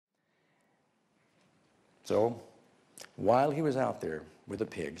So while he was out there with the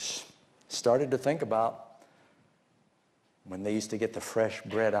pigs, started to think about when they used to get the fresh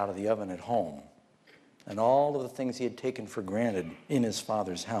bread out of the oven at home and all of the things he had taken for granted in his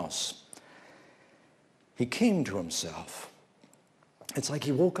Father's house. He came to himself. It's like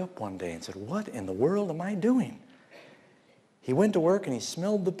he woke up one day and said, what in the world am I doing? He went to work and he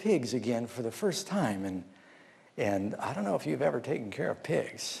smelled the pigs again for the first time. And I don't know if you've ever taken care of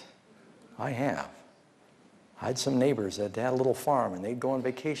pigs. I have. I had some neighbors that had a little farm, and they'd go on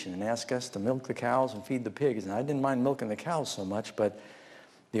vacation and ask us to milk the cows and feed the pigs. And I didn't mind milking the cows so much, but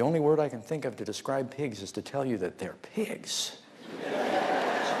the only word I can think of to describe pigs is to tell you that they're pigs.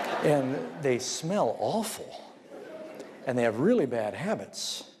 And they smell awful. And they have really bad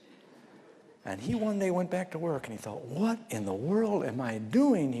habits. And he one day went back to work and he thought, what in the world am I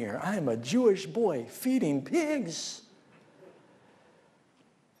doing here? I'm a Jewish boy feeding pigs.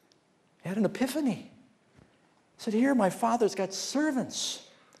 He had an epiphany. He said, here my father's got servants.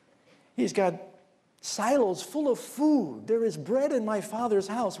 He's got silos full of food. There is bread in my father's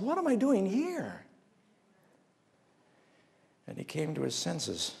house. What am I doing here? And he came to his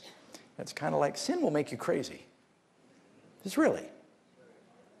senses. That's kind of like sin will make you crazy. It's really.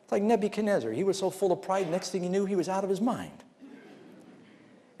 It's like Nebuchadnezzar. He was so full of pride, next thing he knew, he was out of his mind.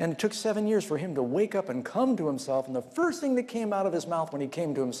 And it took 7 years for him to wake up and come to himself. And the first thing that came out of his mouth when he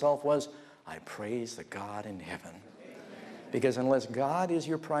came to himself was, I praise the God in heaven. Because unless God is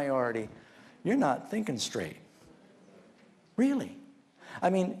your priority, you're not thinking straight. Really. I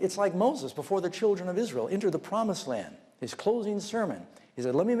mean, it's like Moses before the children of Israel entered the promised land. His closing sermon. He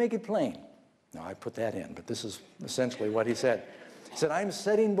said, let me make it plain. Now, I put that in, but this is essentially what he said. He said, I'm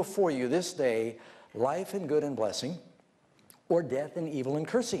setting before you this day life and good and blessing, or death and evil and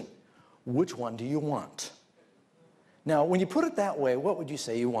cursing. Which one do you want? Now, when you put it that way, what would you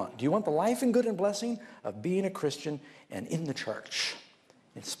say you want? Do you want the life and good and blessing of being a Christian and in the church?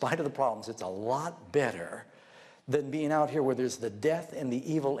 In spite of the problems, it's a lot better than being out here where there's the death and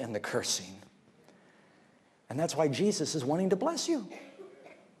the evil and the cursing. And that's why Jesus is wanting to bless you.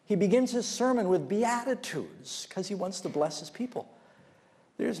 He begins his sermon with beatitudes because he wants to bless his people.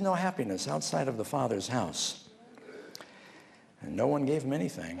 There's no happiness outside of the Father's house. And no one gave him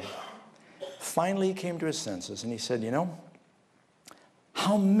anything. Finally, he came to his senses and he said, you know,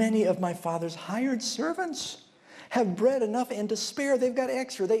 how many of my father's hired servants have bread enough and to spare? They've got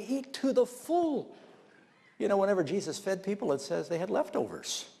extra. They eat to the full. You know, whenever Jesus fed people, it says they had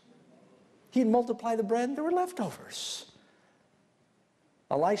leftovers. He'd multiply the bread and there were leftovers.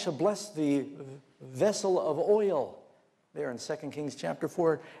 Elisha blessed the vessel of oil there in 2 Kings chapter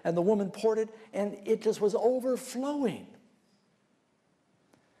 4, and the woman poured it, and it just was overflowing.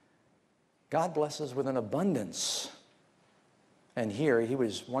 God blesses with an abundance. And here he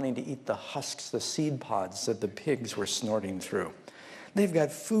was wanting to eat the husks, the seed pods that the pigs were snorting through. They've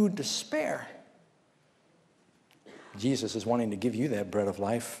got food to spare. Jesus is wanting to give you that bread of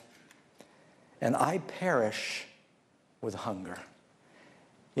life. And I perish with hunger.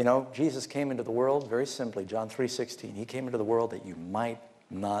 You know, Jesus came into the world very simply, John 3:16. He came into the world that you might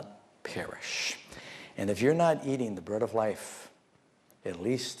not perish. And if you're not eating the bread of life, at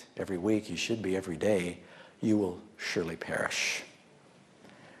least every week, you should be every day, you will surely perish.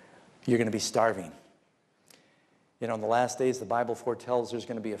 You're going to be starving. You know, in the last days, the Bible foretells there's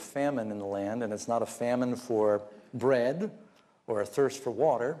going to be a famine in the land, and it's not a famine for bread or a thirst for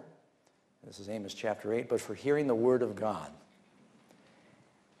water. This is Amos chapter 8, but for hearing the word of God.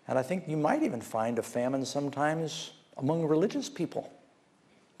 And I think you might even find a famine sometimes among religious people,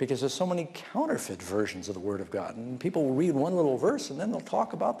 because there's so many counterfeit versions of the Word of God. And people will read one little verse and then they'll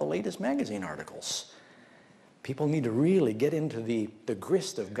talk about the latest magazine articles. People need to really get into the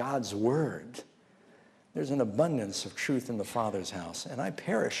grist of God's Word. There's an abundance of truth in the Father's house, and I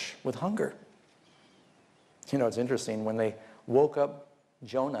perish with hunger. You know, it's interesting, when they woke up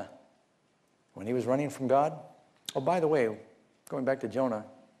Jonah, when he was running from God. Oh, by the way, going back to Jonah,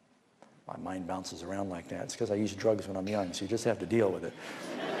 my mind bounces around like that. It's because I use drugs when I'm young, so you just have to deal with it.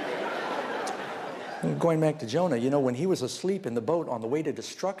 Going back to Jonah, you know, when he was asleep in the boat on the way to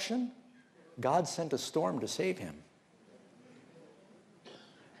destruction, God sent a storm to save him.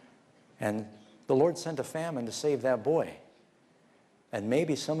 And the Lord sent a famine to save that boy. And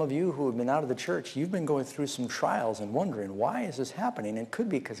maybe some of you who have been out of the church, you've been going through some trials and wondering, why is this happening? And it could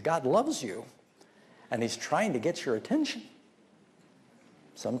be because God loves you, and he's trying to get your attention.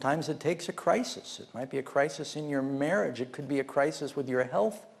 Sometimes it takes a crisis. It might be a crisis in your marriage. It could be a crisis with your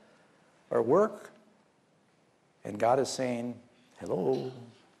health or work. And God is saying, hello,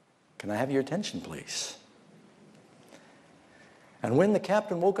 can I have your attention, please? And when the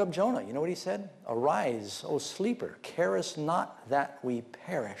captain woke up Jonah, you know what he said? Arise, O sleeper, carest not that we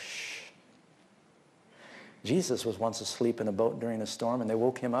perish. Jesus was once asleep in a boat during a storm, and they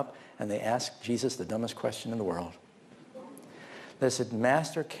woke him up, and they asked Jesus the dumbest question in the world. They said,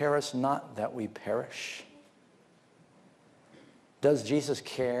 Master, carest not that we perish? Does Jesus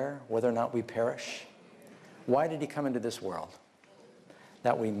care whether or not we perish? Why did he come into this world?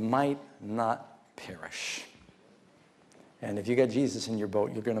 That we might not perish. And if you got Jesus in your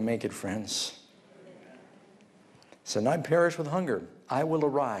boat, you're going to make it, friends. So not perish with hunger. I will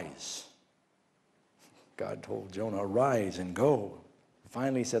arise. God told Jonah, arise and go.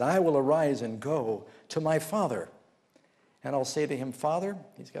 Finally he said, I will arise and go to my father. And I'll say to him, Father,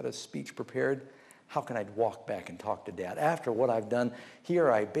 he's got a speech prepared. How can I walk back and talk to Dad? After what I've done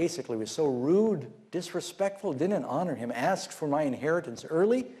here, I basically was so rude, disrespectful, didn't honor him, asked for my inheritance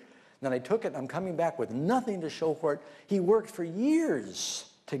early. Then I took it, I'm coming back with nothing to show for it. He worked for years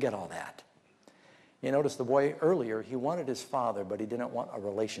to get all that. You notice the boy earlier, he wanted his father, but he didn't want a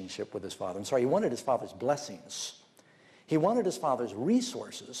relationship with his father. I'm sorry, he wanted his father's blessings. He wanted his father's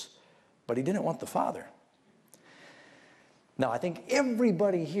resources, but he didn't want the father. Now, I think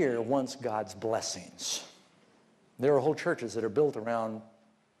everybody here wants God's blessings. There are whole churches that are built around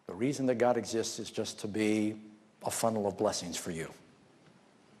the reason that God exists is just to be a funnel of blessings for you.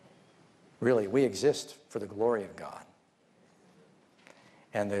 Really, we exist for the glory of God.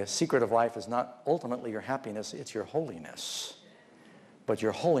 And the secret of life is not ultimately your happiness, it's your holiness. But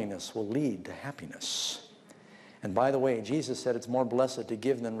your holiness will lead to happiness. And by the way, Jesus said it's more blessed to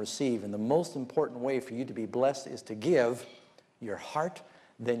give than receive. And the most important way for you to be blessed is to give your heart,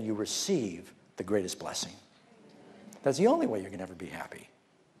 then you receive the greatest blessing. That's the only way you're going to ever be happy,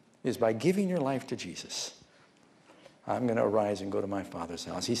 is by giving your life to Jesus. I'm going to arise and go to my Father's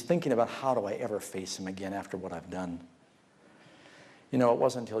house. He's thinking about, how do I ever face him again after what I've done? You know, it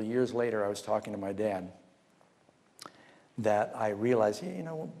wasn't until years later I was talking to my dad that I realized, you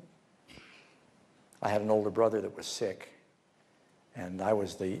know, I had an older brother that was sick, and I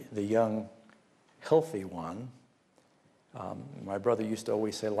was the young, healthy one. My brother used to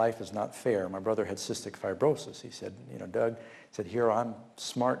always say, life is not fair. My brother had cystic fibrosis. He said, you know, Doug, he said, here I'm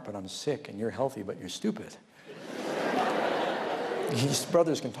smart, but I'm sick, and you're healthy, but you're stupid. These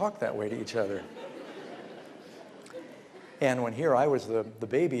brothers can talk that way to each other. And when here I was the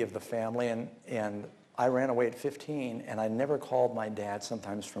baby of the family, and I ran away at 15, and I never called my dad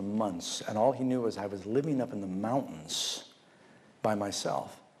sometimes for months. And all he knew was I was living up in the mountains by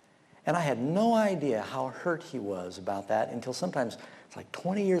myself. And I had no idea how hurt he was about that until sometimes, it's like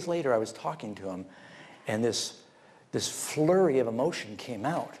 20 years later, I was talking to him, and this flurry of emotion came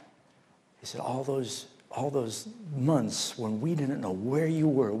out. He said, all those months when we didn't know where you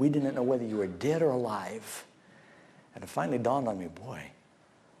were, we didn't know whether you were dead or alive. And it finally dawned on me, boy,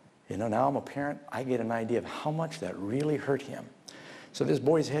 you know, now I'm a parent, I get an idea of how much that really hurt him. So this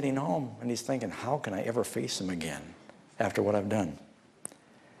boy's heading home, and he's thinking, how can I ever face him again after what I've done?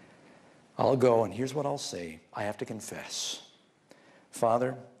 I'll go, and here's what I'll say. I have to confess.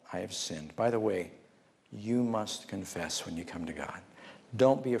 Father, I have sinned. By the way, you must confess when you come to God.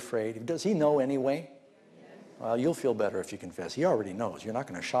 Don't be afraid. Does he know anyway? Well, you'll feel better if you confess. He already knows. You're not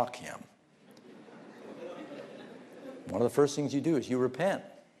going to shock him. One of the first things you do is you repent.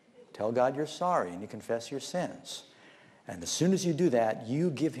 Tell God you're sorry, and you confess your sins. And as soon as you do that,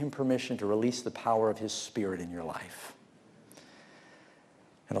 you give him permission to release the power of his Spirit in your life.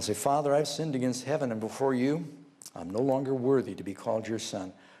 And I'll say, Father, I've sinned against heaven and before you. I'm no longer worthy to be called your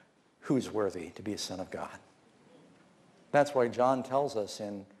son. Who's worthy to be a son of God? That's why John tells us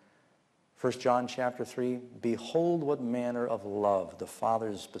in 1 John chapter 3, behold what manner of love the Father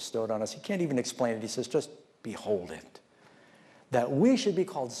has bestowed on us. He can't even explain it. He says, just behold it. That we should be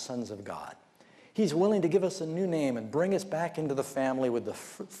called sons of God. He's willing to give us a new name and bring us back into the family with the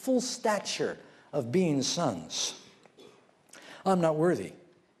full stature of being sons. I'm not worthy.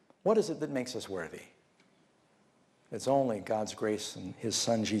 What is it that makes us worthy? It's only God's grace and his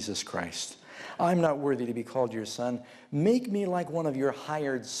Son, Jesus Christ. I'm not worthy to be called your son. Make me like one of your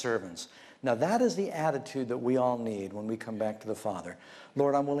hired servants. Now that is the attitude that we all need when we come back to the Father.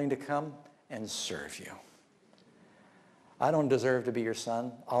 Lord, I'm willing to come and serve you. I don't deserve to be your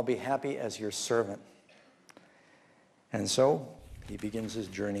son. I'll be happy as your servant. And so he begins his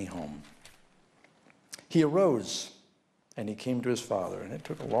journey home. He arose and he came to his father, and it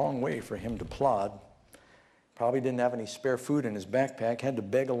took a long way for him to plod. Probably didn't have any spare food in his backpack, had to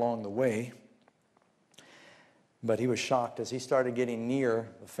beg along the way. But he was shocked as he started getting near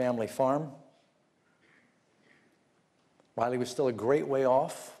the family farm. While he was still a great way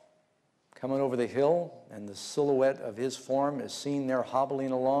off, coming over the hill, and the silhouette of his form is seen there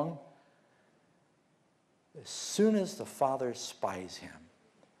hobbling along. As soon as the father spies him,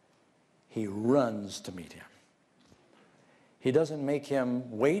 he runs to meet him. He doesn't make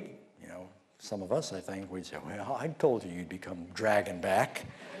him wait. You know, some of us, I think, we'd say, well, I told you you'd become dragging back.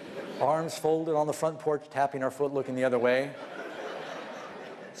 Arms folded on the front porch, tapping our foot, looking the other way.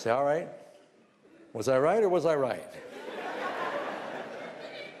 Say, all right, was I right or was I right?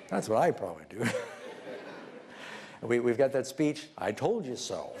 That's what I probably do. We've got that speech, I told you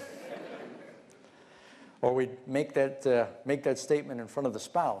so. Or we make that statement in front of the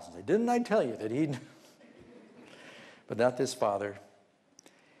spouse and say, didn't I tell you that he'd... But not this father.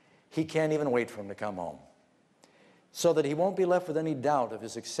 He can't even wait for him to come home. So that he won't be left with any doubt of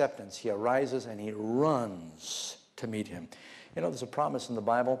his acceptance, he arises and he runs to meet him. You know, there's a promise in the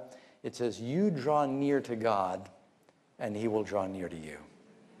Bible. It says, you draw near to God and he will draw near to you.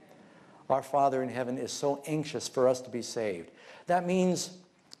 Our Father in heaven is so anxious for us to be saved. That means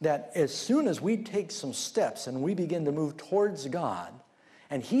that as soon as we take some steps and we begin to move towards God,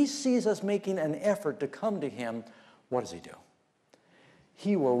 and he sees us making an effort to come to him, what does he do?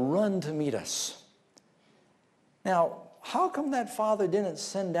 He will run to meet us. Now, how come that father didn't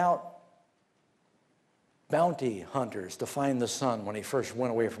send out bounty hunters to find the son when he first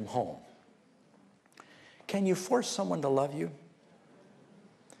went away from home? Can you force someone to love you?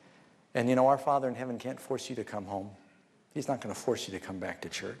 And you know, our Father in heaven can't force you to come home. He's not going to force you to come back to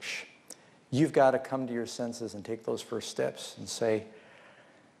church. You've got to come to your senses and take those first steps and say,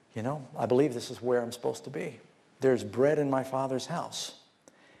 you know, I believe this is where I'm supposed to be. There's bread in my Father's house.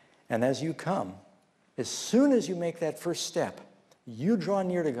 And as you come, as soon as you make that first step, you draw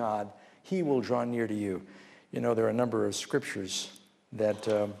near to God, he will draw near to you. You know, there are a number of scriptures that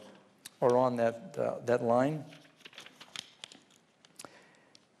are on that line.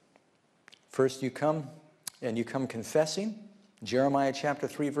 First you come, and you come confessing. Jeremiah chapter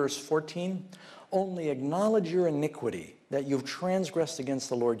 3, verse 14. Only acknowledge your iniquity, that you've transgressed against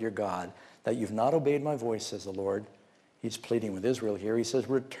the Lord your God, that you've not obeyed my voice, says the Lord. He's pleading with Israel here. He says,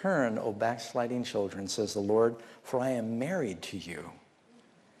 return, O backsliding children, says the Lord, for I am married to you.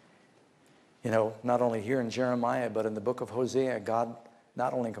 You know, not only here in Jeremiah, but in the book of Hosea, God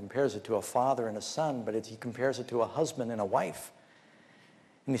not only compares it to a father and a son, but he compares it to a husband and a wife.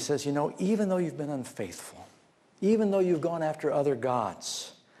 And he says, you know, even though you've been unfaithful, even though you've gone after other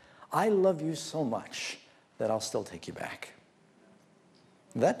gods, I love you so much that I'll still take you back.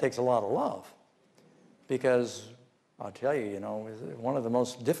 That takes a lot of love, because I'll tell you, you know, one of the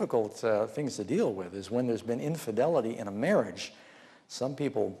most difficult things to deal with is when there's been infidelity in a marriage. Some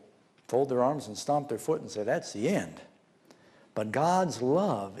people fold their arms and stomp their foot and say, that's the end. But God's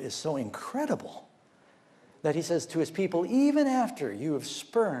love is so incredible that he says to his people, even after you have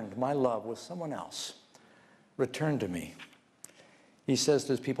spurned my love with someone else, return to me. He says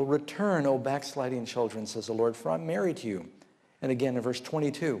to his people, return, O backsliding children, says the Lord, for I'm married to you. And again in verse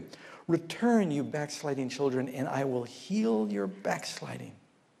 22, return, you backsliding children, and I will heal your backsliding.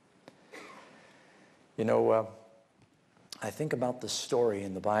 You know, I think about the story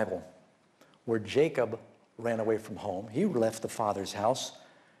in the Bible where Jacob ran away from home. He left the father's house,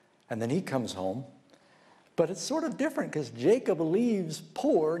 and then he comes home. But it's sort of different because Jacob leaves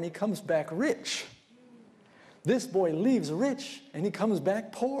poor and he comes back rich. This boy leaves rich and he comes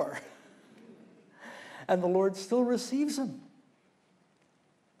back poor. And the Lord still receives him.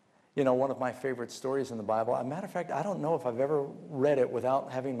 You know, one of my favorite stories in the Bible, as a matter of fact, I don't know if I've ever read it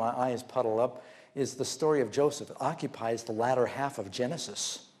without having my eyes puddle up, is the story of Joseph. It occupies the latter half of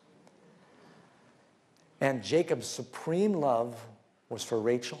Genesis. And Jacob's supreme love was for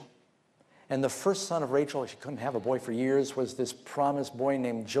Rachel. And the first son of Rachel, she couldn't have a boy for years, was this promised boy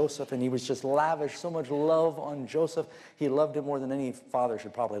named Joseph, and he was just lavish, so much love on Joseph. He loved him more than any father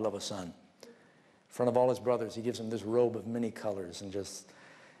should probably love a son. In front of all his brothers, he gives him this robe of many colors and just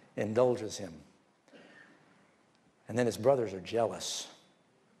indulges him. And then his brothers are jealous.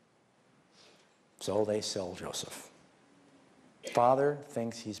 So they sell Joseph. Father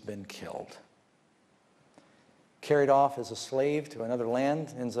thinks he's been killed. Carried off as a slave to another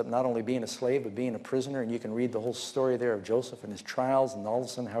land, ends up not only being a slave, but being a prisoner. And you can read the whole story there of Joseph and his trials, and all of a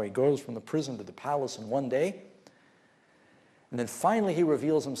sudden how he goes from the prison to the palace in one day. And then finally he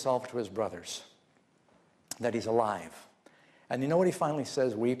reveals himself to his brothers, that he's alive. And you know what he finally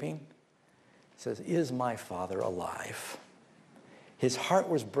says, weeping? He says, is my father alive? His heart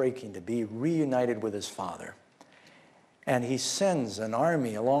was breaking to be reunited with his father. And he sends an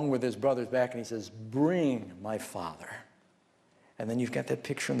army along with his brothers back, and he says, bring my father. And then you've got that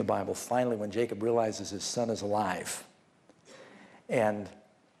picture in the Bible, finally, when Jacob realizes his son is alive. And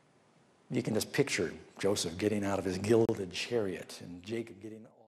You can just picture Joseph getting out of his gilded chariot and Jacob getting